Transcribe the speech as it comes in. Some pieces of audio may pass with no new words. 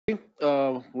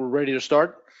we're ready to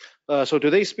start. So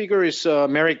today's speaker is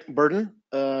Merrick.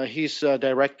 He's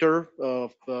Director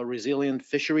of Resilient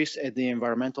Fisheries at the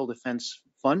Environmental Defense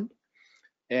Fund.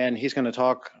 And he's going to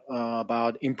talk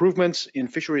about improvements in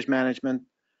fisheries management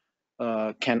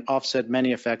can offset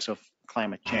many effects of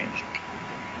climate change.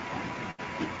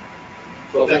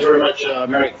 Well, thanks very much,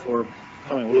 Merrick, for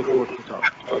coming. We look forward to the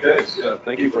talk. Okay, yeah,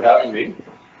 thank you for having me.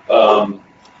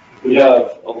 We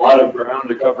have a lot of ground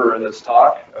to cover in this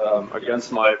talk.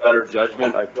 Against my better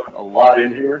judgment, I put a lot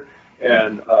in here.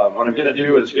 And what I'm going to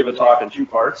do is give a talk in two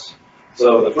parts.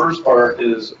 So the first part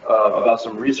is about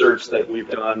some research that we've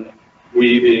done,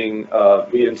 we being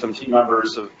me and some team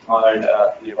members of mine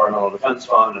at the Environmental Defense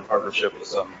Fund in partnership with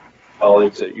some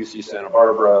colleagues at UC Santa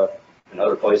Barbara and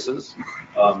other places.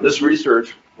 This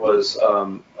research was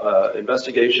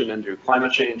investigation into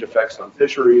climate change effects on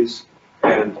fisheries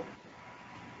and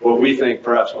what we think,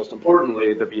 perhaps most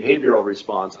importantly, the behavioral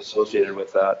response associated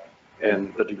with that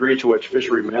and the degree to which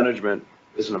fishery management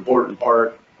is an important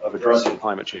part of addressing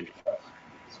climate change effects.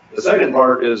 The second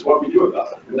part is what we do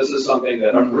about it. And this is something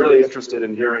that I'm really interested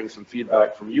in hearing some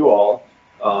feedback from you all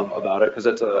about it, because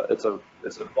it's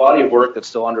a body of work that's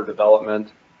still under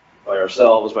development by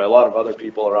ourselves, by a lot of other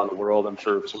people around the world. I'm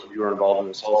sure some of you are involved in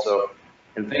this also.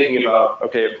 And thinking about,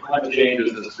 okay, if climate change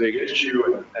is this big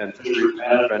issue and fisheries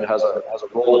management has a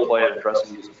role to play in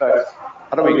addressing these effects,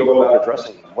 how do we go about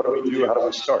addressing them? What do we do? How do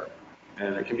we start?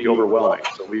 And it can be overwhelming.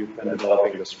 So we've been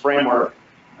developing this framework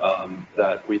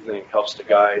that we think helps to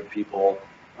guide people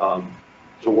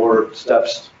toward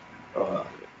steps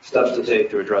to take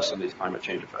to address some of these climate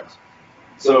change effects.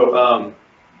 So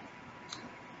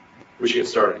we should get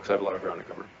started because I have a lot of ground to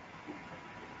cover.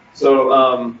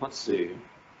 So let's see.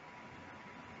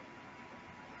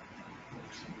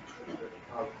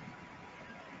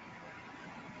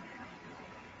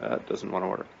 That doesn't want to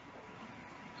work.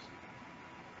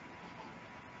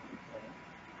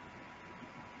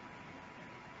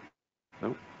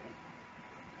 Nope.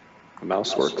 The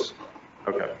mouse works.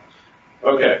 Okay.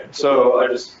 Okay, so I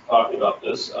just talked about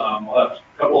this. We'll have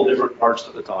a couple of different parts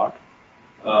to the talk.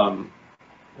 What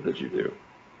did you do?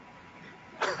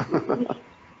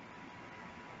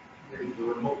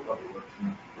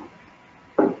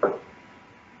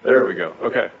 There we go.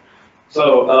 Okay.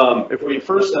 So if we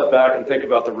first step back and think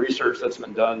about the research that's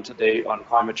been done to date on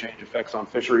climate change effects on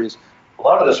fisheries, a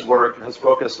lot of this work has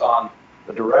focused on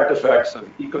the direct effects of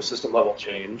ecosystem level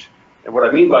change. And what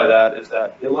I mean by that is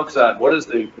that it looks at what is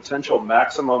the potential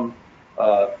maximum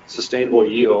sustainable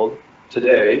yield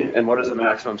today and what is the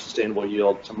maximum sustainable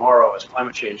yield tomorrow as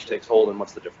climate change takes hold and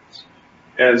what's the difference.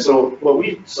 And so what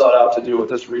we sought out to do with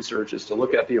this research is to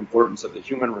look at the importance of the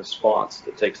human response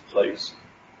that takes place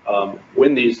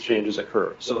when these changes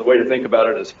occur. So the way to think about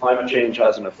it is climate change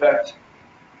has an effect,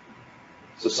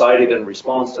 society then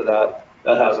responds to that,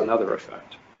 that has another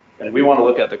effect. And we want to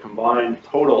look at the combined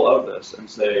total of this and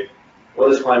say, what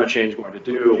is climate change going to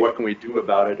do? What can we do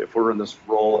about it if we're in this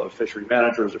role of fishery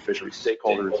managers or fishery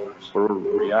stakeholders where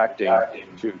we're reacting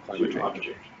to climate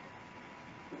change?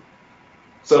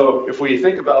 So if we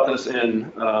think about this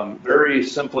in very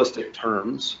simplistic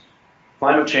terms,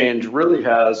 climate change really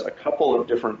has a couple of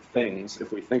different things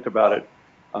if we think about it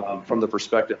from the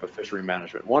perspective of fishery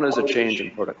management. One is a change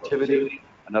in productivity,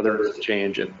 another is a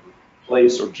change in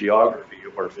place or geography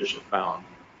of where fish are found.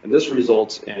 And this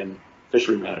results in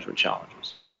fishery management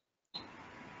challenges.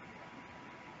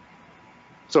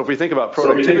 So if we think about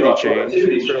productivity change,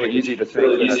 it's fairly easy to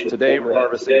think that today we're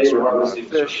harvesting a certain amount of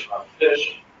fish.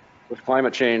 With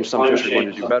climate change, some fish are going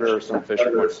to do better, some fish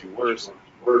are going to do worse.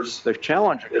 The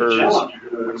challenge occurs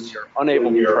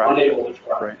when we are unable to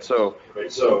track it, right? So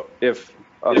if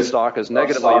a stock is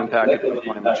negatively impacted by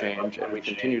climate change and we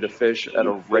continue to fish at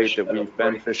a rate that we've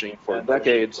been fishing for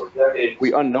decades,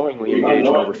 we unknowingly engage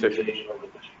in overfishing.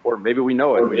 Or maybe we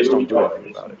know it and we just don't do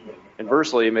anything about it.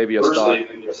 Inversely, maybe a stock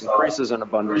increases in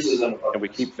abundance and we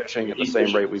keep fishing at the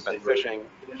same rate we've been fishing,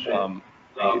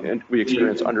 and we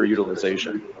experience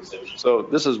underutilization. So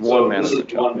this is one management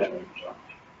challenge.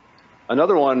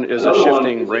 Another one is a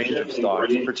shifting range of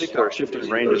stocks, in particular shifting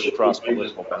ranges across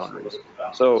political boundaries.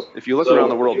 So if you look around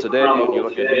the world today and you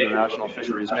look at international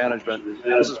fisheries management,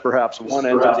 this is perhaps one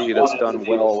entity that's done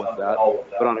well with that,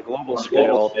 but on a global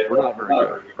scale, we're not very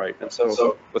good, right? And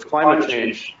so with climate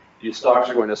change, these stocks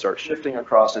are going to start shifting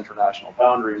across international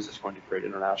boundaries. It's going to create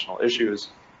international issues,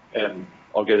 and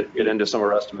I'll get into some of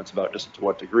our estimates about just to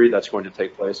what degree that's going to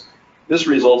take place. This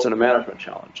results in a management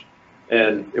challenge.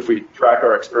 And if we track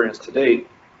our experience to date,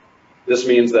 this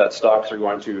means that stocks are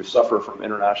going to suffer from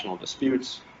international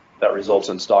disputes that results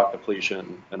in stock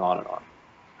depletion and on and on.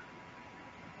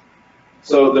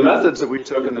 So the methods that we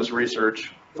took in this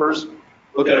research, first,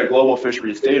 look at a global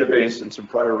fisheries database and some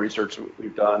prior research that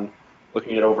we've done,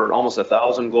 looking at over almost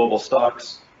 1,000 global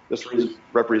stocks. This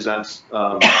represents,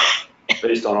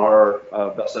 based on our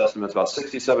best estimates, about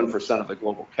 67% of the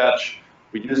global catch.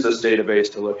 We use this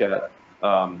database to look at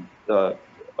the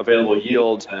available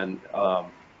yields and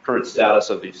current status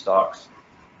of these stocks.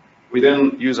 We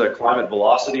then use a climate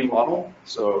velocity model.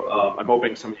 So I'm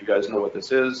hoping some of you guys know what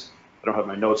this is. I don't have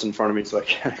my notes in front of me, so I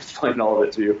can't explain all of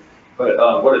it to you.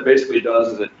 But what it basically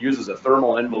does is it uses a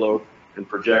thermal envelope and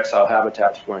projects how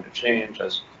habitats are going to change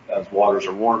as waters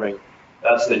are warming.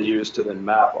 That's then used to then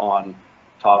map on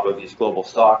top of these global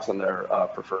stocks and their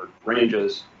preferred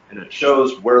ranges. And it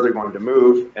shows where they're going to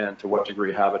move and to what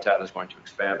degree habitat is going to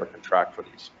expand or contract for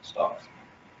these stocks.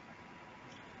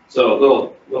 So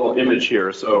little image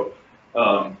here. So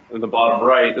in the bottom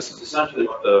right, this is essentially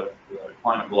what the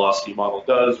climate velocity model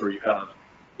does, where you have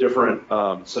different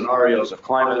scenarios of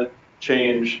climate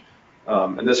change.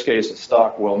 In this case, a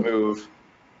stock will move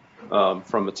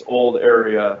from its old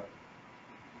area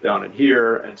down in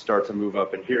here and start to move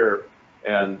up in here.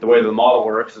 And the way the model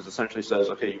works is essentially says,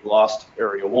 okay, you've lost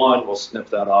area 1, we'll snip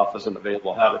that off as an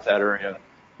available habitat area.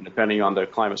 And depending on the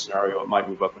climate scenario, it might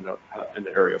move up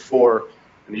into area 4.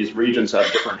 And these regions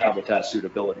have different habitat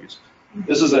suitabilities.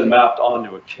 This is then mapped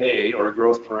onto a K, or a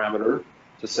growth parameter,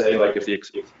 to say, like, if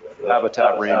the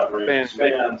habitat range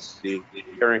expands, the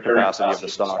carrying capacity of the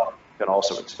stock can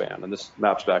also expand. And this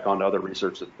maps back onto other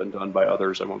research that's been done by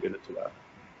others. I won't get into that.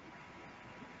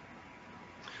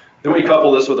 Then we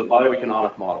couple this with a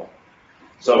bioeconomic model.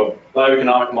 So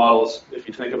bioeconomic models, if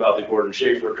you think about the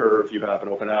Gordon-Schaefer curve, you have an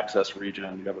open access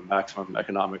region, you have a maximum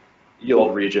economic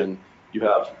yield region, you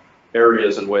have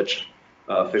areas in which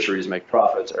fisheries make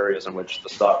profits, areas in which the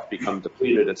stock become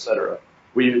depleted, et cetera.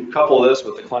 We couple this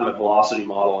with the climate velocity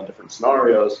model in different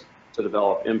scenarios to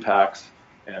develop impacts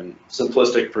and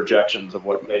simplistic projections of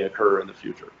what may occur in the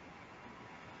future.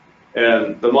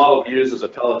 And the model we use is a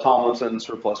Pella-Tomlinson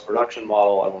surplus production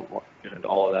model. I won't get into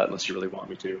all of that unless you really want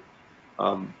me to.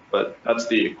 But that's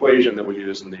the equation that we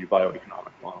use in the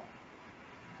bioeconomic model.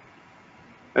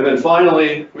 And then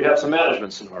finally, we have some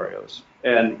management scenarios.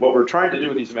 And what we're trying to do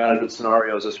with these management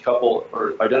scenarios is couple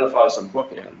or identify some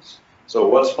bookends. So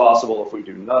what's possible if we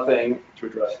do nothing to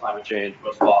address climate change?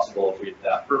 What's possible if we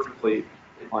adapt perfectly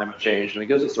to climate change? And it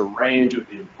gives us a range of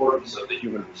the importance of the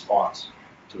human response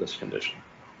to this condition.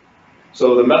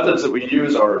 So the methods that we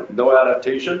use are no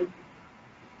adaptation.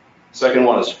 Second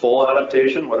one is full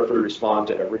adaptation. What if we respond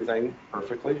to everything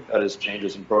perfectly? That is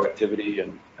changes in productivity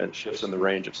and shifts in the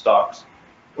range of stocks.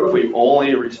 What if we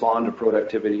only respond to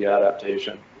productivity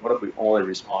adaptation? What if we only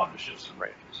respond to shifts in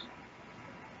ranges?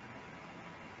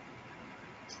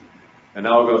 And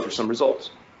now I'll go through some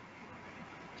results.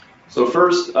 So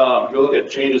first, we'll look at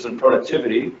changes in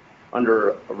productivity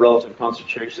under a relative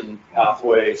concentration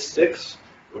pathway 6,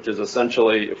 which is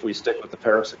essentially if we stick with the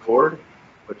Paris Accord,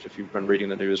 which if you've been reading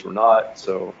the news, we're not.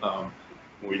 So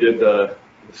when we did the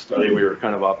study, we were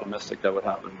kind of optimistic that would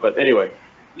happen. But anyway,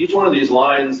 each one of these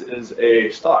lines is a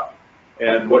stock.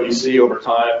 And what you see over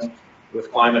time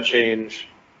with climate change,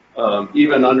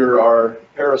 even under our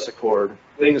Paris Accord,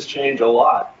 things change a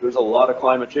lot. There's a lot of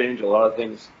climate change, a lot of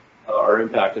things are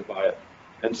impacted by it.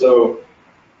 And so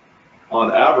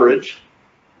on average,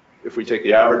 if we take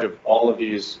the average of all of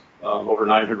these over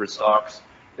 900 stocks,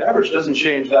 the average doesn't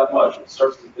change that much. It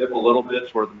starts to dip a little bit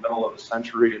toward the middle of the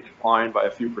century and decline by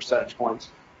a few percentage points.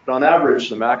 But on average,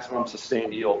 the maximum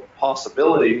sustained yield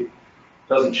possibility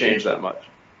doesn't change that much.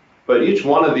 But each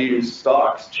one of these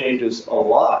stocks changes a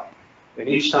lot. And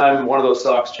each time one of those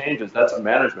stocks changes, that's a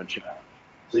management challenge.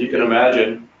 So you can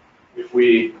imagine if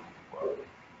we,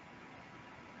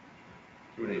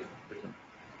 too many different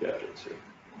gadgets here.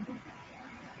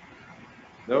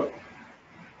 Nope.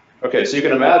 Okay, so you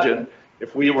can imagine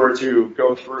if we were to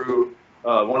go through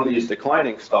one of these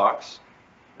declining stocks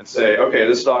and say, okay,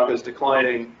 this stock is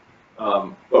declining,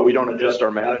 but we don't adjust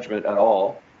our management at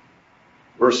all,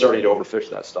 we're starting to overfish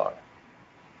that stock.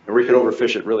 And we could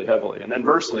overfish it really heavily. And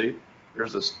inversely,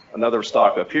 there's another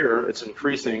stock up here, it's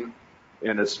increasing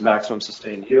in its maximum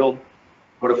sustained yield.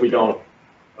 What if we don't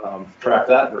track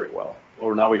that very well?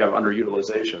 Well, now we have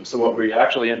underutilization. So what we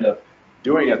actually end up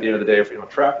doing at the end of the day, if we don't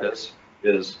track this,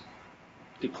 is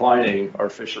declining our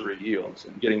fishery yields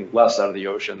and getting less out of the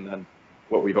ocean than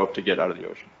what we hope to get out of the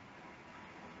ocean.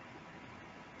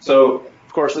 So,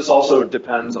 of course, this also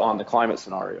depends on the climate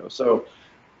scenario. So,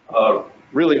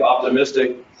 really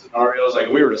optimistic scenarios, like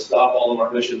if we were to stop all of our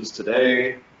emissions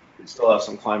today, we'd still have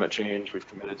some climate change. We've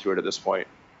committed to it at this point.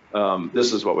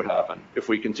 This is what would happen. If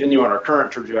we continue on our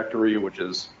current trajectory, which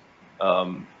is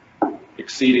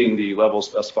exceeding the level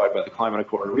specified by the Climate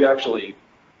Accord, we actually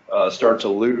start to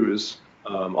lose,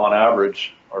 on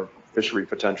average, our fishery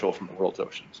potential from the world's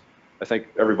oceans. I think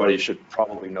everybody should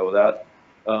probably know that.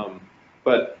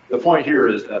 But the point here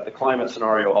is that the climate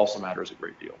scenario also matters a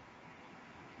great deal.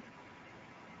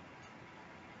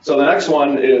 So the next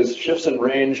one is shifts in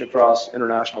range across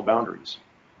international boundaries.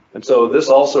 And so this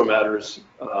also matters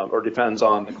or depends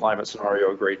on the climate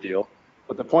scenario a great deal.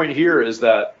 But the point here is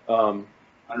that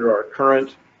under our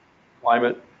current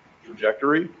climate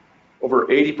trajectory, over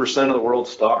 80% of the world's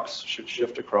stocks should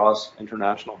shift across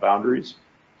international boundaries.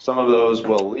 Some of those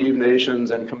will leave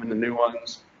nations and come into new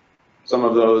ones. Some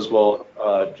of those will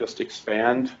just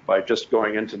expand by just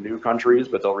going into new countries,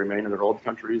 but they'll remain in their old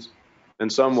countries.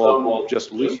 And some will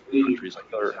just leave countries like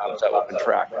other habitat open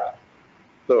track.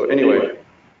 So anyway,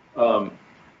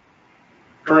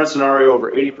 current scenario,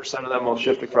 over 80% of them will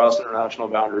shift across international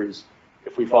boundaries.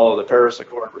 If we follow the Paris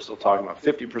Accord, we're still talking about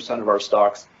 50% of our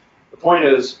stocks. The point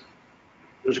is,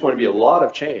 there's going to be a lot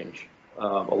of change, a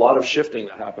lot of shifting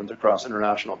that happens across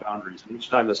international boundaries. And each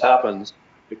time this happens,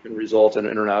 it can result in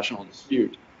an international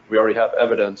dispute. We already have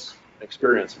evidence and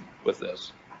experience with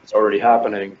this. It's already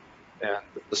happening, and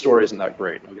the story isn't that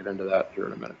great. I'll get into that here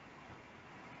in a minute.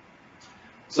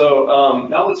 So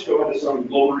now let's go into some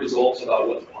global results about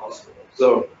what's possible.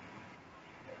 So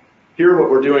here what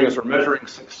we're doing is we're measuring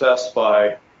success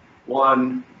by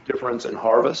one, difference in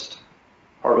harvest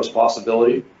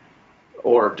possibility,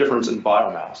 or difference in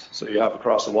biomass. So you have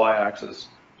across the y-axis,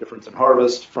 difference in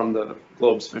harvest from the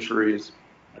globe's fisheries,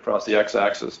 across the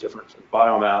x-axis, difference in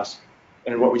biomass.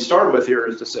 And what we started with here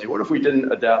is to say, what if we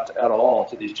didn't adapt at all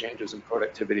to these changes in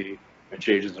productivity and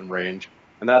changes in range?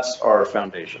 And that's our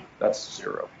foundation, that's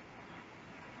 0.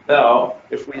 Now,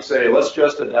 if we say, let's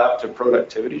just adapt to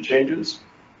productivity changes,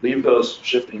 leave those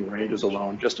shifting ranges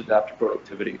alone, just adapt to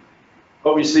productivity,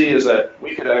 what we see is that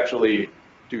we could actually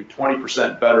do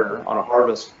 20% better on a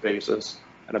harvest basis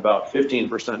and about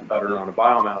 15% better on a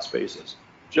biomass basis,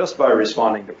 just by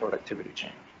responding to productivity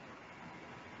change.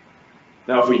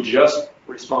 Now, if we just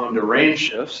respond to range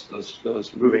shifts,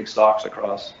 those moving stocks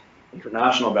across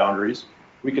international boundaries,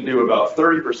 we could do about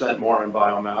 30% more in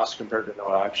biomass compared to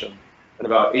no action, and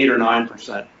about 8 or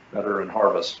 9% better in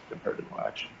harvest compared to no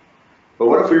action. But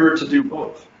what if we were to do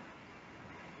both?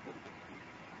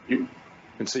 You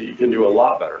can see you can do a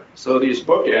lot better. So these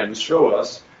bookends show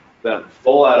us that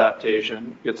full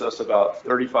adaptation gets us about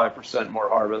 35% more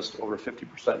harvest, over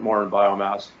 50% more in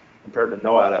biomass compared to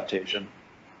no adaptation.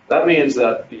 That means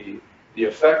that the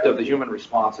effect of the human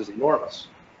response is enormous.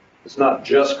 It's not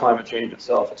just climate change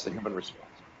itself, it's the human response.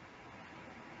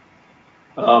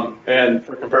 And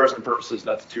for comparison purposes,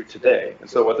 that's to today. And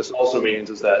so what this also means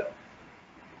is that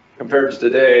compared to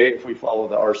today, if we follow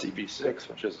the RCP6,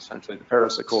 which is essentially the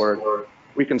Paris Accord,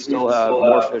 we can still have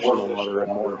more fish in the water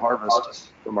and more harvest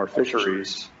from our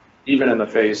fisheries, even in the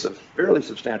face of fairly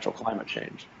substantial climate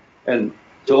change. And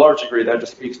to a large degree, that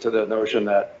just speaks to the notion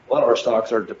that a lot of our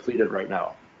stocks are depleted right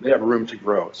now. They have room to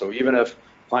grow. So even if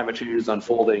climate change is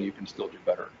unfolding, you can still do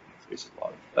better in the face of a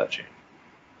lot of that change.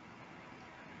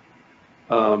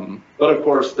 But of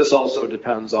course, this also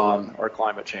depends on our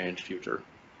climate change future.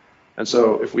 And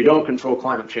so if we don't control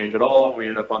climate change at all, we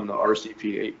end up on the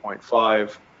RCP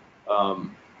 8.5.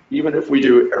 Even if we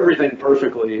do everything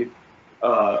perfectly,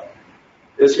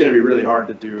 it's going to be really hard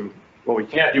to do. Well, we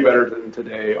can't do better than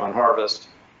today on harvest.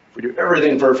 If we do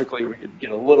everything perfectly, we could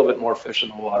get a little bit more fish in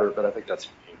the water, but I think that's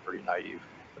being pretty naive.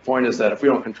 The point is that if we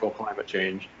don't control climate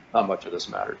change, not much of this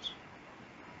matters.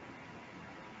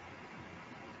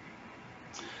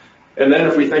 And then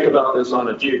if we think about this on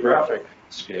a geographic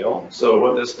scale, so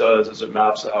what this does is it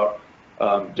maps out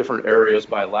different areas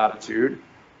by latitude,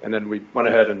 and then we went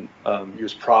ahead and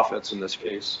used profits in this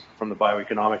case from the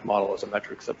bioeconomic model as a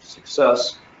metric of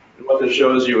success. And what this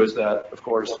shows you is that, of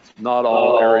course, not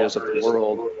all areas of the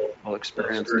world will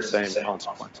experience the same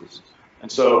consequences.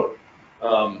 And so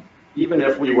even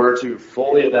if we were to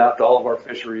fully adapt all of our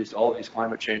fisheries to all of these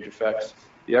climate change effects,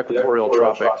 the equatorial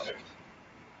tropics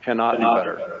cannot do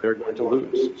better. They're going to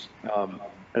lose.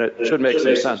 And it should make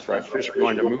some sense, right? Fish are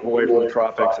going to move away from the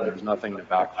tropics and there's nothing to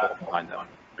backfill behind them.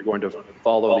 They're going to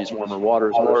follow these warmer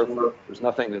waters north. There's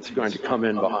nothing that's going to come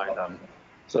in behind them.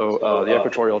 So the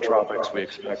equatorial tropics, we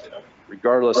expect,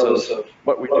 regardless of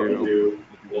what we do,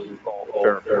 will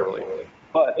fare fairly.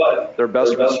 But their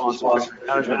best response in fishery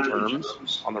management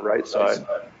terms, on the right side,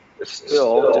 is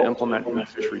still to implement good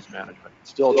fisheries management,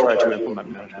 still try to implement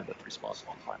management that's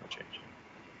responsible to climate change.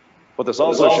 What this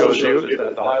also shows you is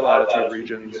that the high latitude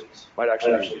regions might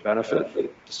actually benefit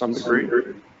to some degree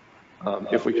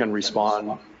if we can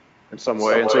respond in some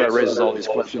way. And so that raises all these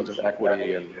questions of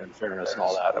equity and fairness and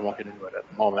all that. I won't get into it at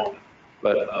the moment.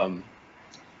 But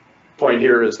point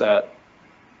here is that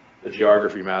the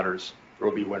geography matters. There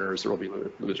will be winners, there will be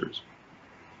losers.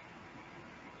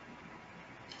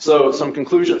 So some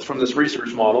conclusions from this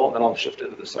research model, and I'll shift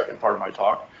into the second part of my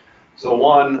talk. So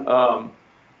one,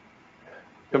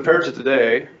 compared to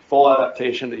today, full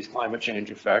adaptation to these climate change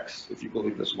effects, if you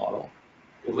believe this model,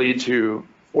 could lead to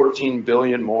 14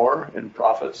 billion more in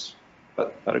profits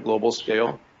at a global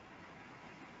scale,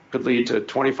 could lead to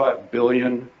 25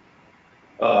 billion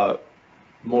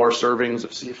more servings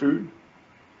of seafood,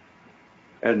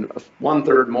 and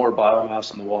 1/3 more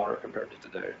biomass in the water compared to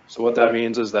today. So what that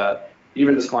means is that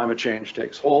even as climate change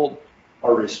takes hold,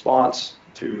 our response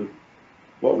to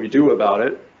what we do about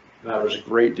it matters a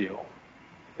great deal.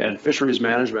 And fisheries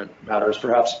management matters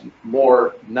perhaps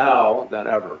more now than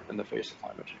ever in the face of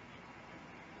climate change.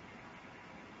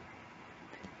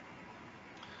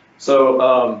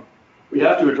 So we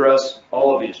have to address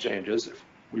all of these changes if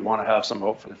we want to have some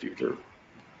hope for the future.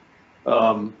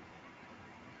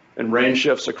 And range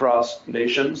shifts across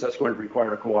nations, that's going to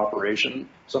require cooperation,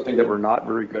 something that we're not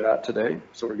very good at today.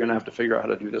 So we're going to have to figure out how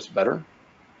to do this better.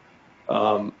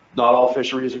 Not all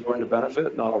fisheries are going to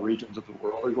benefit, not all regions of the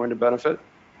world are going to benefit.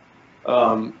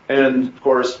 And of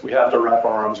course, we have to wrap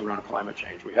our arms around climate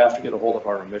change. We have to get a hold of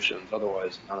our emissions,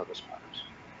 otherwise none of this matters.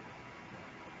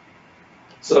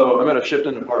 So I'm going to shift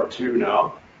into part 2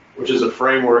 now, which is a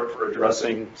framework for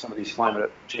addressing some of these climate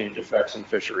change effects in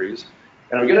fisheries.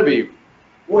 And I'm going to be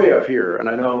way up here. And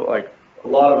I know like a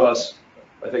lot of us,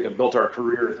 I think, have built our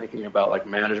career thinking about like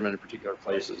management in particular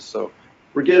places. So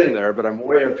we're getting there, but I'm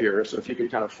way up here. So if you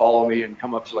could kind of follow me and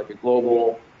come up to like a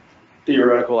global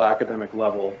theoretical academic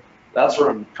level, that's where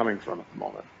I'm coming from at the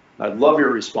moment. I'd love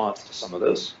your response to some of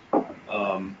this.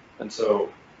 And so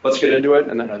let's get into it.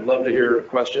 And then I'd love to hear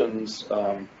questions,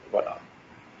 whatnot.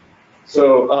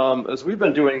 So as we've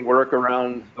been doing work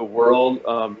around the world,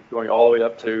 going all the way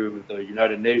up to the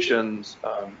United Nations,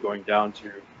 going down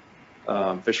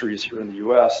to fisheries here in the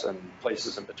US and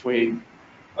places in between,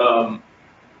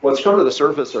 what's come to the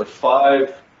surface are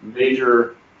 5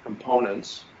 major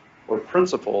components or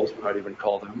principles, we might even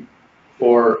call them,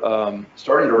 for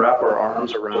starting to wrap our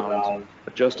arms around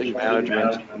adjusting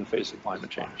management in the face of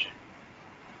climate change.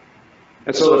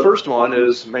 And so the first one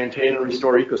is maintain and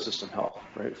restore ecosystem health.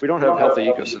 Right? If we don't have healthy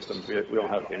ecosystems, we don't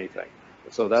have anything.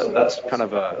 So that's kind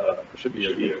of should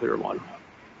be a clear one.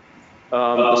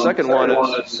 The second one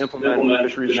is implement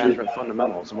fisheries management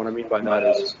fundamentals. And what I mean by that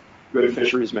is good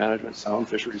fisheries management, sound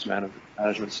fisheries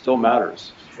management still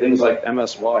matters. Things like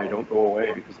MSY don't go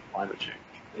away because of climate change.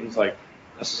 Things like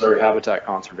necessary habitat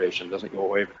conservation doesn't go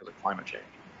away because of climate change.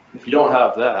 If you don't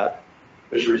have that,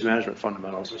 fisheries management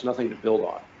fundamentals, there's nothing to build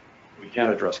on. We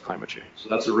can't address climate change. So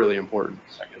that's a really important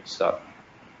second step.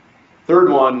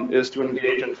 Third one is to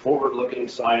engage in forward-looking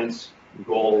science,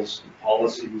 goals, and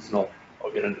policies, and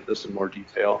I'll get into this in more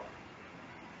detail.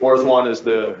 Fourth one is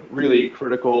the really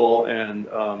critical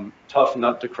and tough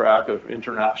nut to crack of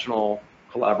international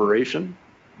collaboration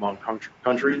among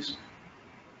countries.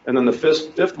 And then the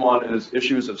fifth one is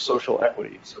issues of social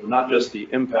equity. So not just the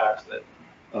impacts that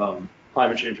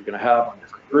climate change are going to have on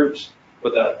different groups,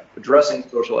 but that addressing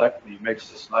social equity makes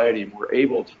society more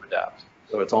able to adapt.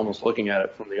 So it's almost looking at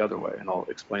it from the other way, and I'll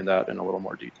explain that in a little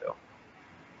more detail.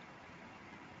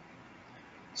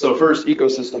 So first,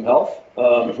 ecosystem health.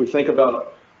 If we think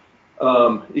about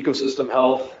ecosystem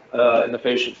health in the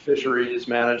face of fisheries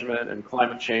management and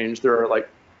climate change, there are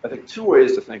I think 2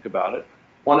 ways to think about it.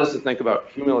 One is to think about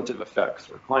cumulative effects,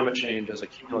 or climate change as a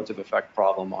cumulative effect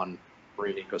problem on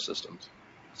marine ecosystems.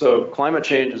 So climate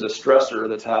change is a stressor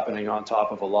that's happening on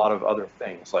top of a lot of other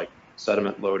things like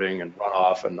sediment loading and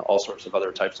runoff and all sorts of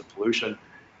other types of pollution.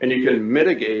 And you can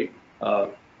mitigate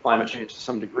climate change to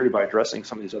some degree by addressing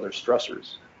some of these other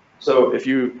stressors. So if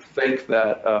you think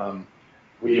that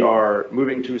we are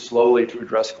moving too slowly to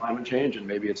address climate change and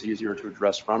maybe it's easier to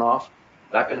address runoff,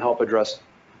 that can help address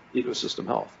ecosystem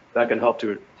health. That can help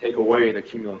to take away the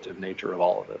cumulative nature of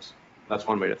all of this. That's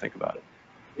one way to think about it.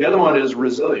 The other one is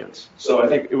resilience. So I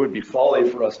think it would be folly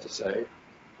for us to say,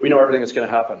 we know everything that's going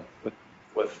to happen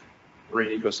with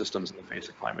marine ecosystems in the face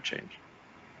of climate change.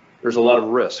 There's a lot of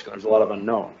risk, there's a lot of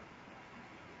unknown.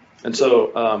 And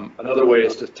so another way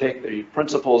is to take the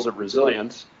principles of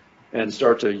resilience and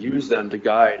start to use them to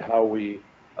guide how we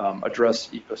address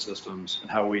ecosystems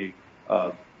and how we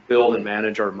build and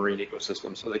manage our marine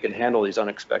ecosystems so they can handle these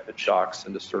unexpected shocks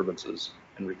and disturbances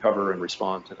and recover and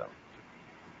respond to them.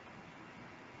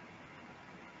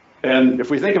 And if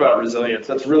we think about resilience,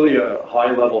 that's really a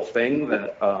high-level thing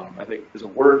that I think is a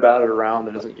word batted around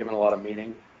that isn't given a lot of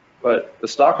meaning. But the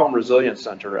Stockholm Resilience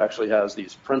Center actually has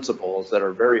these principles that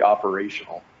are very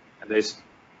operational, and these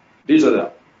are them.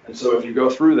 And so if you go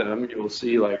through them, you will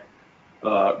see like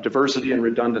diversity and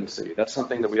redundancy. That's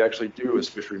something that we actually do as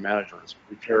fishery managers.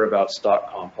 We care about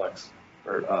stock complex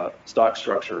or stock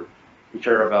structure. We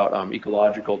care about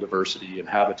ecological diversity and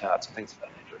habitats and things of that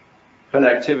nature.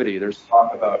 Connectivity, there's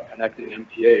talk about connecting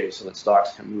MPAs so that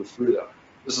stocks can move through them.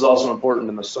 This is also important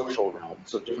in the social realm,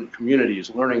 so different communities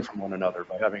learning from one another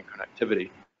by having connectivity.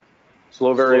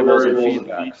 Slow variables and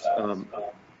feedbacks.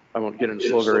 I won't get into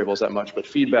slow variables that much, but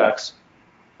feedbacks,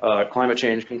 climate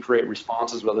change can create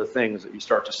responses with other things that you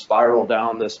start to spiral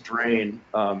down this drain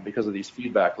because of these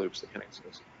feedback loops that can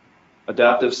exist.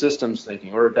 Adaptive systems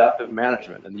thinking or adaptive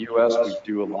management. In the US, we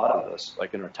do a lot of this,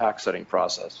 like in our tax setting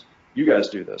process. You guys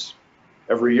do this.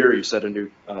 Every year you set a new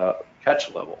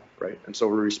catch level, right? And so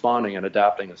we're responding and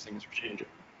adapting as things are changing.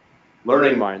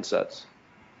 Learning mindsets.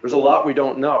 There's a lot we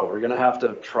don't know. We're gonna have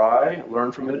to try,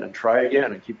 learn from it, and try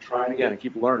again, and keep trying again, and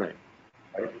keep learning,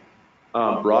 right?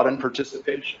 Broaden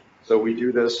participation. So we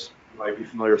do this, you might be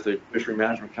familiar with the Fishery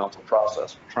Management Council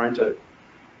process. We're trying to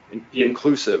be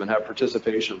inclusive and have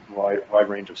participation from a wide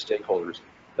range of stakeholders.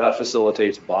 That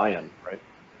facilitates buy-in, right?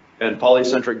 And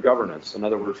polycentric governance,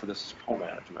 another word for this is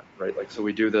co-management, right? Like, so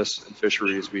we do this in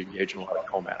fisheries, we engage in a lot of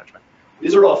co-management.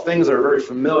 These are all things that are very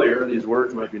familiar. These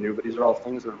words might be new, but these are all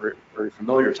things that are very, very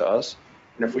familiar to us.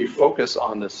 And if we focus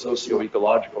on this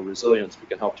socio-ecological resilience, we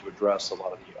can help to address a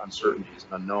lot of the uncertainties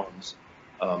and unknowns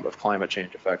of climate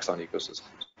change effects on ecosystems.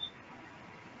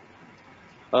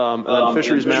 And then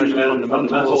fisheries management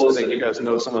fundamentals, I think you guys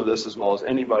know some of this as well as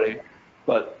anybody.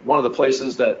 But one of the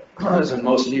places that is in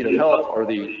most need of help are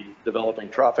the developing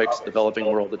tropics, developing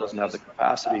world that doesn't have the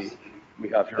capacity we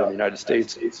have here in the United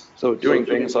States. So doing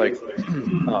things like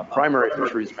primary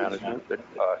fisheries management that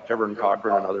Kevin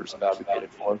Cochran and others have advocated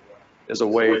for is a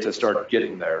way to start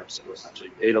getting there. So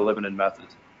essentially data limited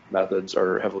methods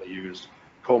are heavily used.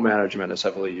 Co-management is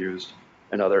heavily used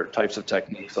and other types of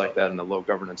techniques like that in the low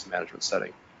governance management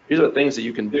setting. These are the things that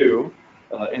you can do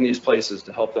in these places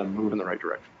to help them move in the right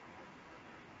direction.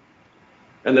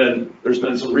 And then there's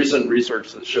been some recent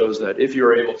research that shows that if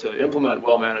you're able to implement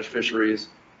well-managed fisheries,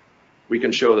 we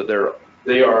can show that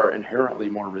they are inherently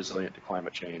more resilient to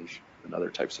climate change than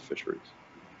other types of fisheries.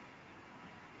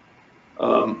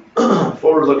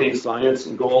 Forward-looking science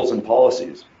and goals and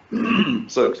policies.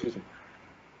 Excuse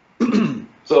me.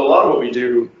 So a lot of what we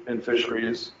do in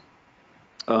fisheries,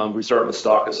 we start with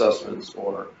stock assessments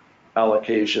or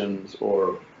allocations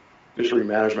or fishery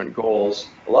management goals.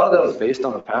 A lot of that is based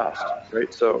on the past,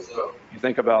 right? So you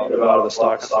think about a lot of the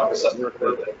stock assessment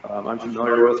that I'm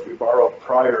familiar with, we borrow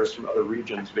priors from other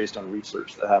regions based on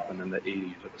research that happened in the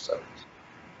 80s or the 70s.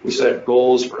 We set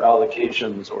goals for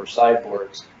allocations or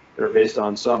sideboards that are based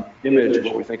on some image of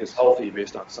what we think is healthy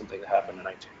based on something that happened in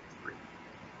 1983.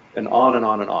 And on and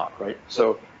on and on, right?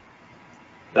 So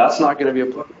that's not going to be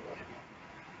applicable.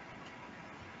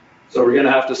 So we're going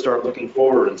to have to start looking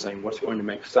forward and saying, what's going to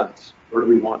make sense? Where do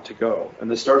we want to go?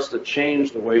 And this starts to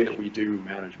change the way that we do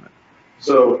management.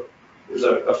 So there's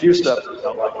a few steps that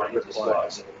I'd like to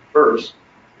slide. So first,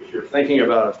 if you're thinking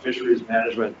about a fisheries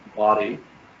management body,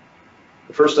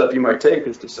 the first step you might take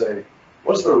is to say,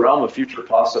 what's the realm of future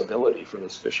possibility for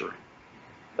this fishery?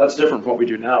 That's different from what we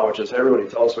do now, which is everybody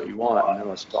tell us what you want, and then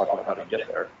let's talk about how to get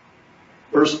there.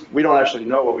 First, we don't actually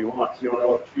know what we want. We don't know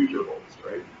what the future holds,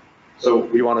 right? So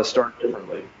we want to start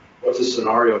differently. What's a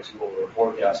scenario tool or a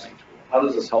forecasting tool? How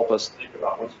does this help us think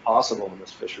about what's possible in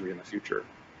this fishery in the future?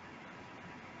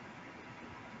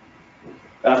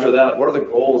 After that, what are the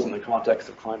goals in the context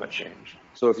of climate change?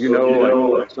 So if you know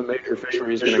like some major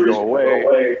fishery is going to go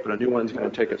away, but a new one's going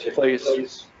to take its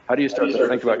place, how do you start to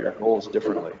think about your goals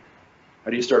differently? How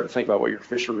do you start to think about what your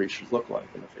fishery should look like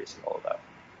in the face of all of that?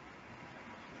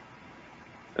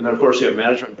 And then, of course, you have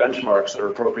management benchmarks that are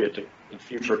appropriate to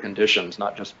future conditions,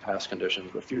 not just past conditions,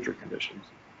 but future conditions.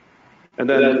 And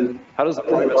then, how does the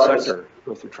private sector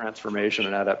go through transformation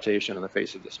and adaptation in the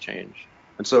face of this change?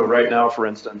 And so right now, for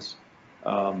instance,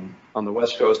 on the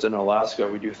West Coast and in Alaska,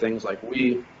 we do things like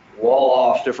we wall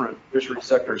off different fishery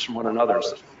sectors from one another,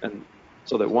 and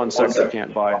so that one sector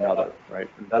can't buy another, right?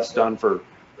 And that's done for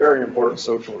very important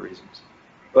social reasons.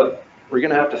 But we're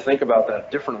going to have to think about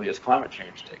that differently as climate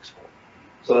change takes hold.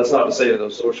 So that's not to say that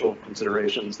those social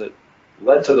considerations that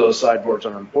led to those sideboards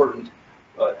are important,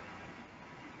 but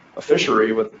a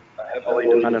fishery with heavily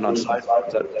dependent on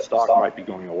sideboards, that stock might be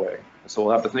going away. So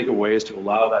we'll have to think of ways to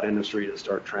allow that industry to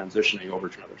start transitioning over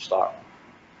to another stock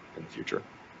in the future.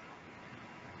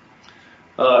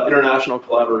 International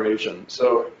collaboration.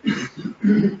 So if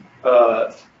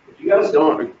you guys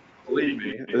don't, believe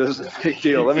me, this is a big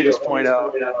deal. Let me just point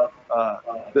out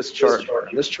this chart.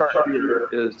 This chart here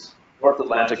is North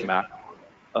Atlantic mackerel,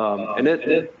 and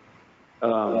it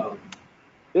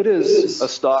is a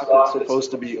stock that's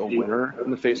supposed to be a winner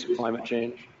in the face of climate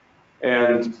change.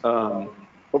 And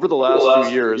over the last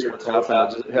few years, what's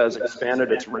happened is it has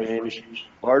expanded its range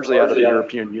largely out of the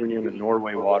European Union and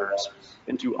Norway waters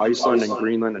into Iceland and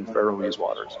Greenland and Faroese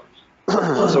waters.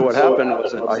 So what happened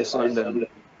was that Iceland and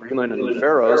Greenland and the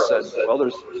Faroes said, well,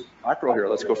 there's mackerel here,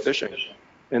 let's go fishing.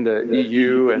 And the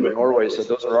EU and Norway said,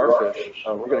 those are our fish,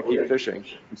 we're going to keep fishing.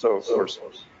 And so, of course,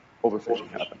 overfishing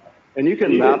happened. And you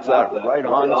can map that right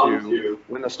onto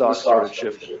when the stock started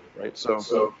shifting, right?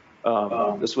 So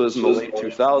this was in the late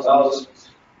 2000s.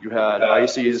 You had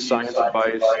ICE's science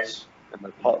advice and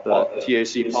the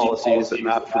TAC policies that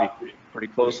mapped pretty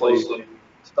closely.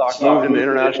 Stock moved into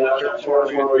international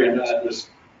territory and just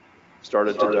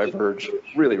started to diverge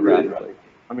really rapidly.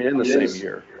 I mean, in the same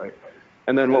year, right?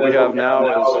 And then what we have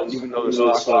now is, even though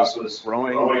the stock was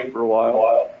growing for a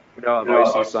while, we now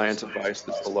have IC science advice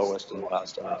that's the lowest in the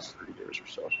last 30 years or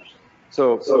so.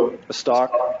 So a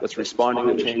stock that's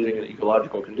responding to changing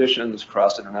ecological conditions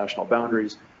across international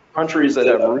boundaries, countries that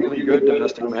have really good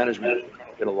domestic management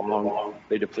get along,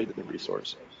 they depleted the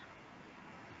resource.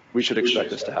 We should expect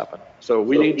this to happen. So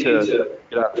we need to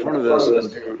get out in front of this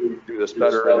and do this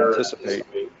better and anticipate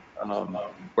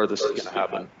where this is going to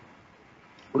happen.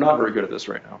 We're not very good at this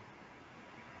right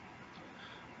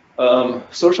now.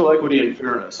 Social equity and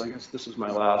fairness. I guess this is my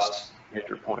last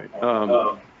major point.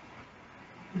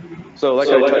 So like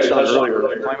I touched on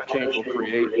earlier, climate change will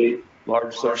create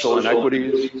large social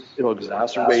inequities. It'll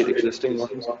exacerbate existing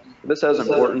ones. This has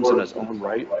importance in its own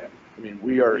right. I mean,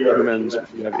 we are humans.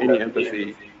 If we have any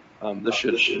empathy, this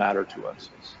should matter to us.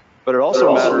 But it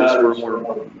also matters for a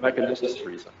more mechanistic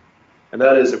reason. And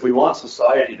that is, if we want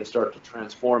society to start to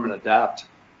transform and adapt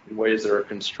in ways that are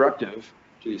constructive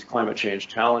to these climate change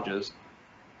challenges,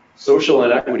 social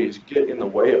inequities get in the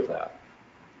way of that.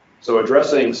 So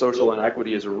addressing social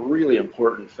inequity is a really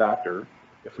important factor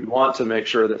if we want to make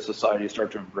sure that societies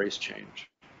start to embrace change.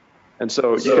 And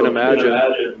so you can imagine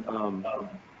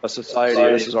a society,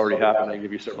 this has already happened, I'll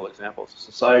give you several examples, a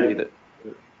society that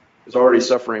is already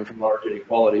suffering from large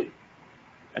inequality,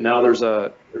 and now there's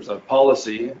a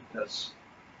policy that's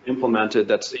implemented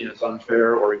that's seen as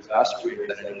unfair or exacerbating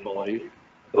that inequality.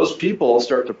 Those people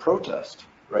start to protest,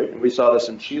 right? And we saw this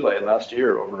in Chile last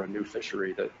year over a new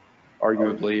fishery that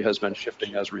arguably has been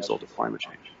shifting as a result of climate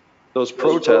change. Those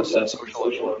protests and social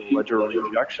inequality led to a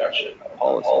rejection of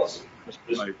policies.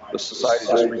 The society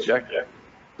just rejected it.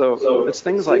 So it's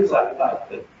things like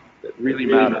that really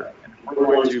matter. And if we're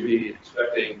going to be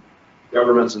expecting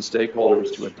governments and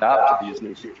stakeholders to adapt to these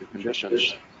new future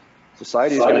conditions,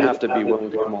 society is going to have to be willing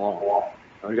to come along.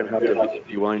 They're going to have to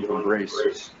be willing to embrace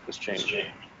this change.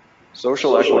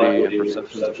 Social equity and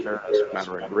perceptions of fairness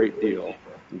matter a great deal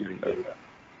in getting there.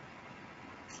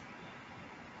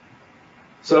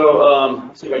 So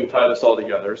let's see if I can tie this all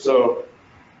together. So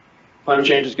climate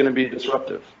change is going to be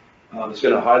disruptive. It's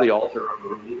going to highly alter our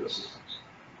marine ecosystems.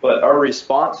 But our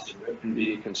response to it can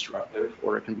be constructive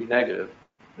or it can be negative.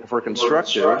 If we're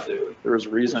constructive, there is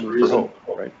reason for hope,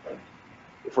 right?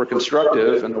 If we're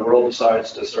constructive and the world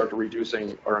decides to start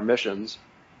reducing our emissions,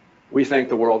 we think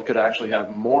the world could actually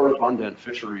have more abundant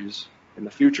fisheries in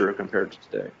the future compared to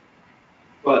today.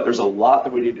 But there's a lot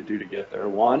that we need to do to get there.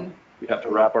 One, we have to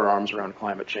wrap our arms around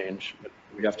climate change.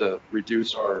 We have to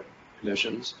reduce our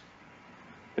emissions.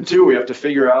 And two, we have to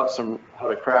figure out how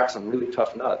to crack some really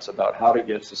tough nuts about how to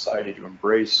get society to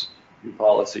embrace new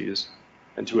policies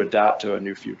and to adapt to a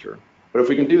new future. But if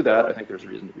we can do that, I think there's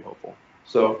reason to be hopeful.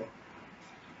 So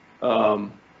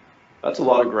that's a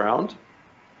lot of ground.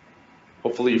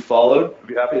 Hopefully you followed. I'd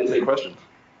be happy to take questions.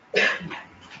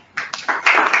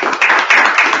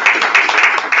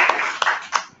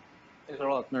 Thanks a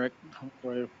lot, Merrick,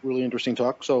 for a really interesting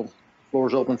talk. So floor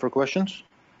is open for questions.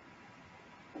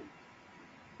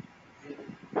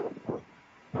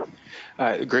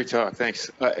 Great talk,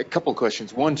 thanks. A couple of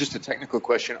questions. One, just a technical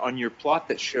question. On your plot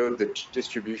that showed the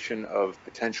distribution of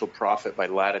potential profit by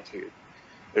latitude,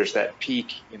 there's that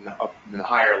peak in the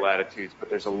higher latitudes, but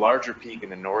there's a larger peak in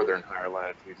the northern higher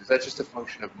latitudes. Is that just a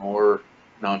function of more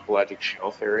non-pelagic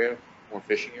shelf area, more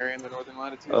fishing area in the northern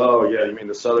latitudes? Oh yeah, you mean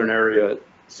the southern area,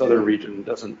 southern region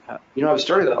doesn't have, I was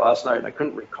studying that last night and I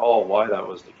couldn't recall why that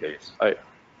was the case.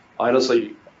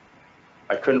 Honestly,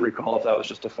 I couldn't recall if that was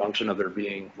just a function of there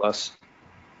being less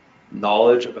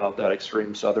knowledge about that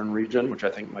extreme southern region, which I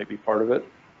think might be part of it.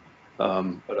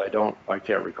 But I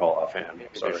can't recall offhand. Maybe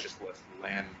there's just less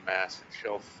land mass and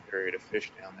shelf area to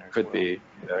fish down there. Could be,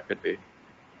 yeah, could be.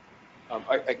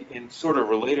 And sort of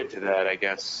related to that, I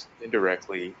guess,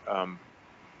 indirectly,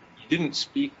 you didn't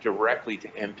speak directly to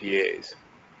MPAs,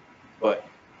 but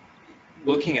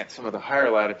looking at some of the higher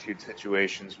latitude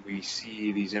situations, we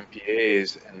see these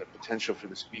MPAs and the potential for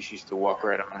the species to walk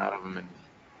right on out of them and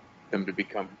them to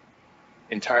become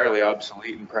entirely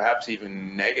obsolete and perhaps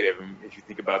even negative. If you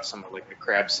think about some of like the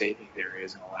crab saving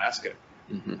areas in Alaska,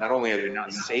 not only are they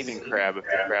not saving crab if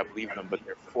the crab leave them, but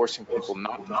they're forcing people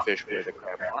not to fish where the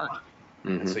crab aren't.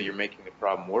 And so you're making the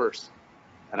problem worse.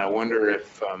 And I wonder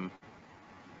if, I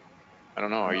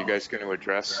don't know, are you guys going to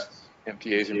address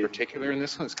MPAs in particular in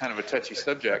this one? It's kind of a touchy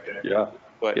subject. Yeah.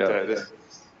 But this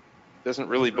doesn't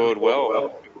really bode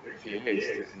well with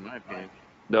MPAs, in my opinion.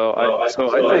 No,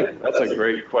 so I think that's a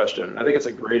great question. I think it's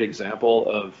a great example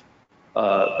of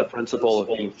the principle of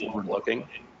being forward-looking.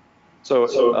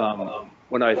 So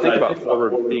when I think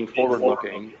about being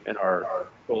forward-looking in our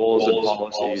goals and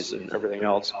policies and everything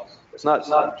else, it's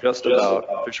not just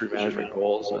about fishery management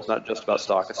goals, and it's not just about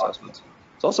stock assessments.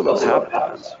 It's also about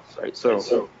habitats, right?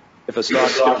 So if a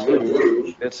stock's going to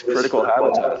move, its critical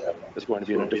habitat is going to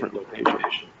be in a different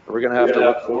location. We're going to have to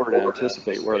look forward and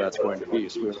anticipate where that's going to be,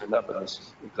 so we don't end up in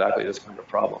exactly this kind of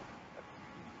problem.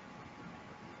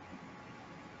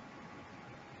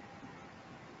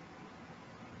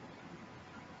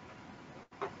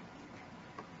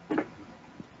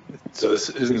 So this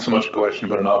isn't so much a question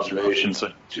but an observation.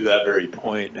 So to that very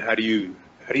point, how do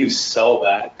you sell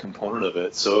that component of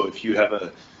it? So if you have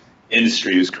a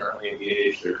industry who's currently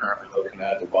engaged, they're currently looking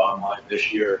at their bottom line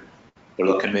this year, they're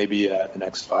looking maybe at the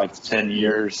next 5 to 10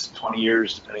 years, 20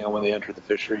 years, depending on when they enter the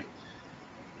fishery.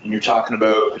 And you're talking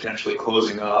about potentially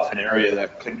closing off an area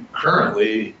that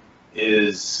currently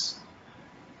is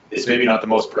maybe not the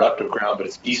most productive ground, but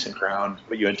it's decent ground,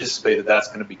 but you anticipate that that's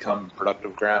going to become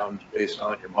productive ground based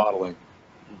on your modeling.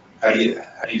 How do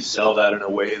you sell that in a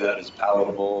way that is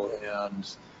palatable and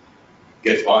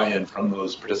gets buy-in from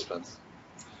those participants?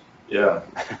 Yeah.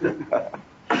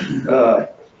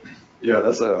 Yeah,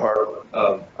 that's a hard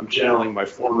one. I'm channeling my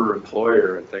former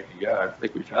employer and thinking, yeah, I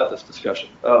think we've had this discussion.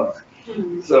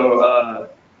 So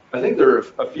I think there are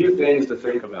a few things to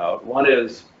think about. One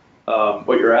is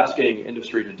what you're asking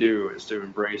industry to do is to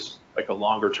embrace like a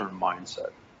longer term mindset.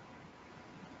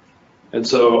 And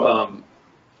so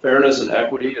fairness and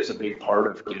equity is a big part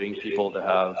of getting people to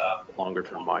have a longer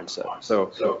term mindset.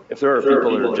 So if there are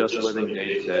people that are just living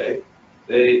day to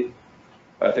day,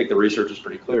 I think the research is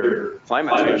pretty clear.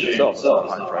 Climate change itself is a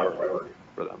high priority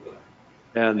for them.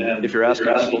 And if you're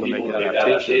asking people to make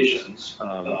adaptations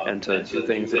and to do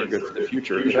things that are good for the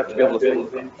future, you have to be able to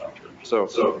think about the future.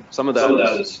 So some of that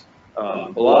is,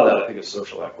 a lot of that I think is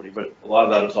social equity, but a lot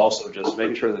of that is also just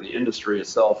making sure that the industry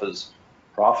itself is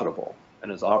profitable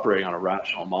and is operating on a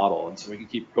rational model. And so we can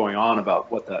keep going on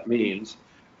about what that means.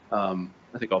 I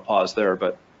think I'll pause there,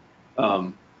 but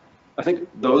I think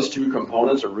those two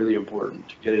components are really important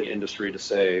to getting industry to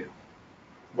say,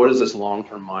 what is this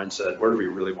long-term mindset? Where do we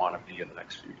really want to be in the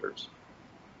next few years?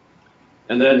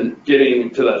 And then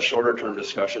getting to that shorter-term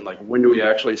discussion, like when do we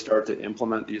actually start to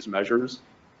implement these measures?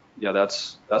 Yeah,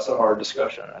 that's a hard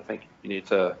discussion. I think you need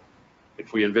to,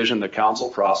 if we envision the council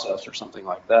process or something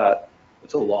like that,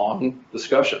 it's a long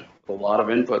discussion, a lot of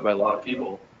input by a lot of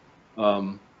people,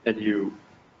 and you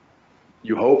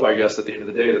hope, I guess, at the end of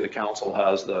the day that the council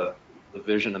has the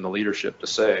vision and the leadership to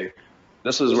say,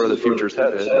 this is where the future's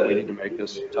headed, and we need to make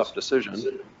this tough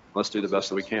decision. Let's do the best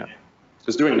that we can.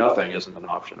 Because doing nothing isn't an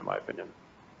option, in my opinion.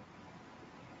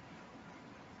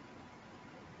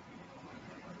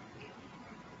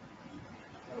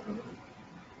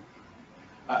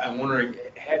 I'm wondering,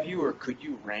 have you or could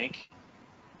you rank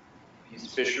these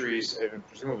fisheries? I mean,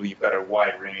 presumably you've got a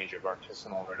wide range of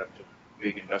artisanal right up to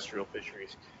big industrial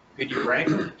fisheries. Could you rank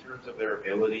them in terms of their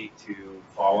ability to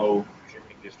follow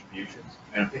shipping distributions?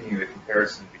 And I'm thinking of the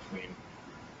comparison between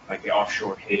like the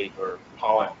offshore hake or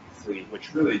pollock fleet,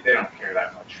 which really, they don't care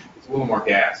that much. It's a little more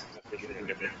gas. It's a fishery in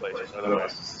different places.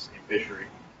 Otherwise, it's the same fishery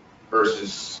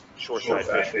versus shoreside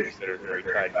fisheries that are very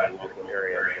tied to the local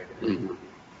area.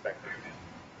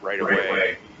 Right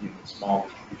away, small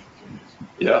distribution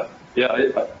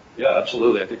changes. Yeah,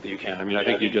 absolutely. I think that you can. I mean, I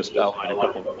think you just outlined a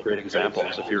couple of great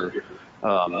examples. If you're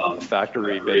a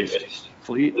factory-based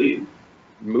fleet,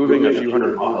 moving a few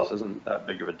hundred miles isn't that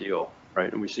big of a deal,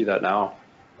 right? And we see that now.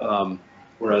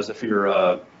 Whereas if you're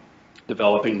a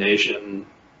developing nation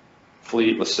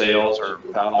fleet with sails or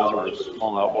paddles or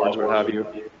small outboards or what have you,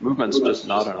 movement's just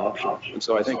not an option. And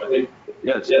so I think,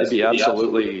 yeah, it'd be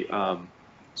absolutely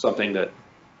something that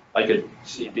I could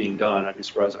see being done. I'd be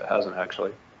surprised if it hasn't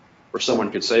actually. Where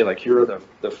someone could say, like, here are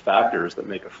the factors that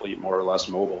make a fleet more or less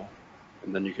mobile.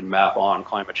 and then you can map on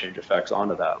climate change effects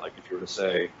onto that. Like if you were to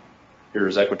say,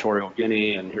 here's Equatorial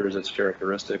Guinea, and here's its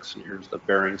characteristics, and here's the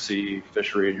Bering Sea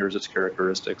fishery, and here's its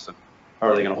characteristics, and how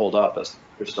are they going to hold up as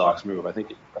fish stocks move? I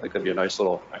think that'd be a nice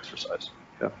little exercise.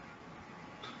 Yeah.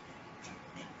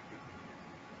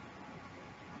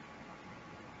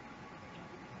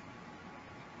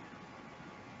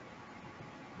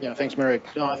 Yeah, thanks, Merrick.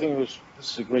 No, I think this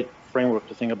is a great framework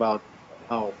to think about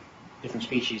how different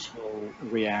species will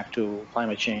react to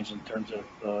climate change in terms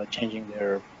of changing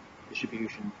their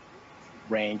distribution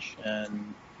range.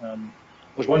 And I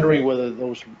was wondering whether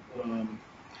those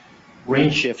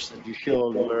range shifts that you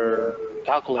showed were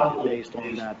calculated based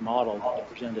on that model that you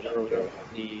presented earlier,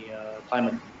 the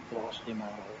climate velocity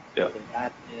model. Yeah. Whether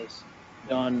that is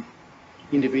done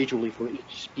individually for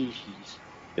each species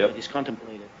that is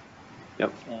contemplated.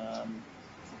 Yep.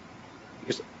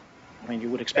 Because, I mean, you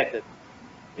would expect that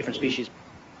different species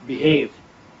behave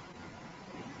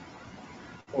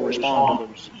or respond to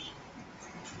those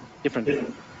different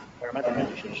environmental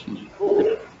conditions.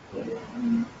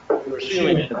 We're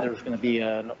assuming that there's going to be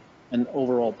an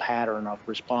overall pattern of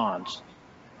response,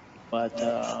 but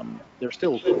there's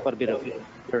still quite a bit of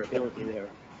variability there.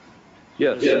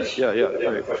 Yes. Yeah.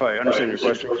 If I understand your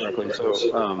question correctly,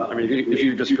 so I mean, if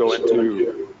you just go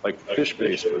into like fish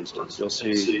base, for instance, you'll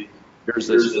see here's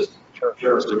this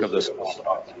characteristic of this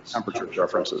temperature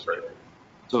preferences, right?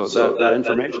 So that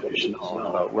information you should know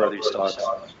about where these stocks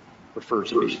prefer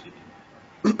to be.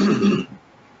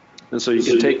 And so you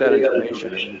can take that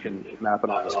information and you can map it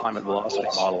on this climate velocity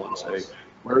model and say,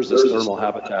 where is this thermal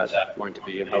habitat going to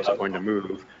be and how is it going to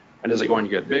move? And is it going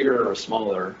to get bigger or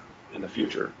smaller in the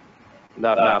future? And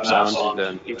that maps onto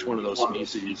then each one of those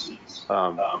species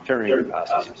carrying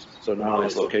capacities. So not only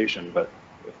its location, but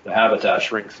if the habitat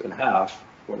shrinks in half,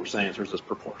 what we're saying is there's this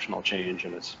proportional change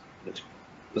in its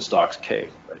the stock's K,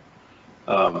 right?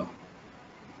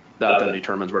 That then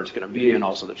determines where it's going to be and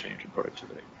also the change in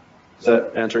productivity. Does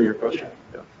that answer your question?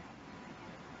 Yeah.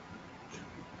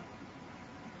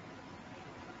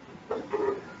 I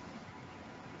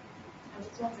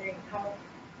was wondering how,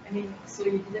 I mean, so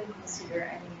you didn't consider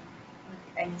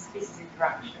any species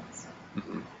interactions.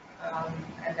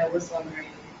 And I was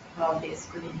wondering how this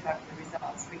could impact the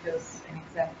results, because an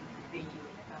example would be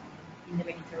in the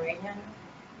Mediterranean,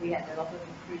 we had a lot of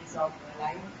increase of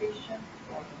lionfish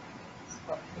or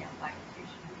scorpion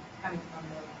lionfish coming from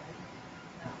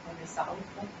the south,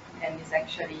 and is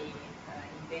actually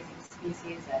invasive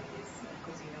species and is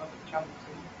causing a lot of trouble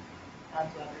to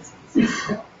other species.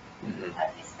 So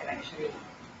this can actually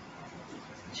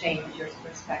change your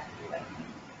perspective and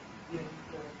your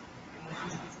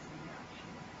species interaction.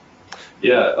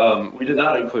 Yeah, we did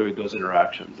not include those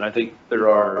interactions. And I think there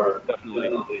are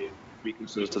definitely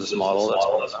weaknesses to this model. That's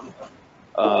one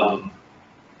of them.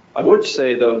 I would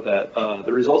say, though, that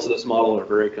the results of this model are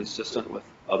very consistent with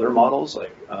other models,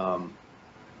 like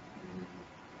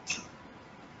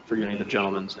forgetting the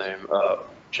gentleman's name,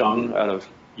 Chung out of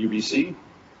UBC,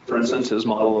 for instance. His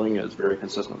modeling is very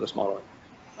consistent with this modeling.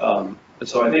 And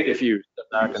so I think if you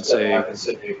step back and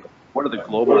say, what are the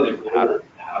global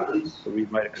patterns that we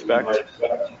might expect,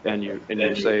 and you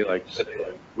say, like,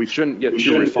 we shouldn't get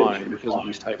too refined because of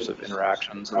these types of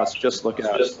interactions, and let's just look at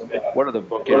what are the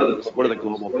bookends, what are the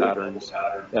global patterns,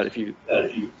 that if you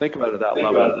think about it at that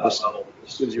level,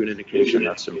 this gives you an indication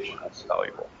that's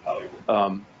valuable.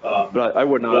 But I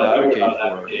would not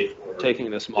advocate for taking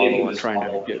this model and trying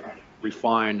to get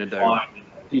refined into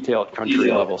detailed country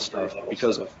level stuff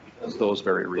because of those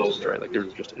very reasons, right? Like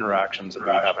there's just interactions that we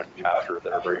haven't captured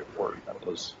that are very important at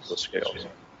those scales.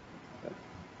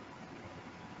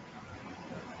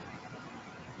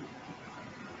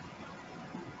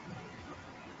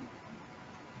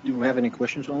 Do we have any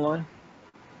questions online?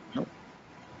 No.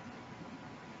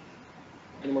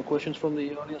 Any more questions from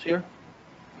the audience here?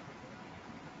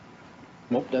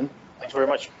 Nope, then thanks very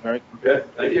much, Merrick. Okay,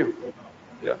 thank you.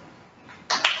 Yeah.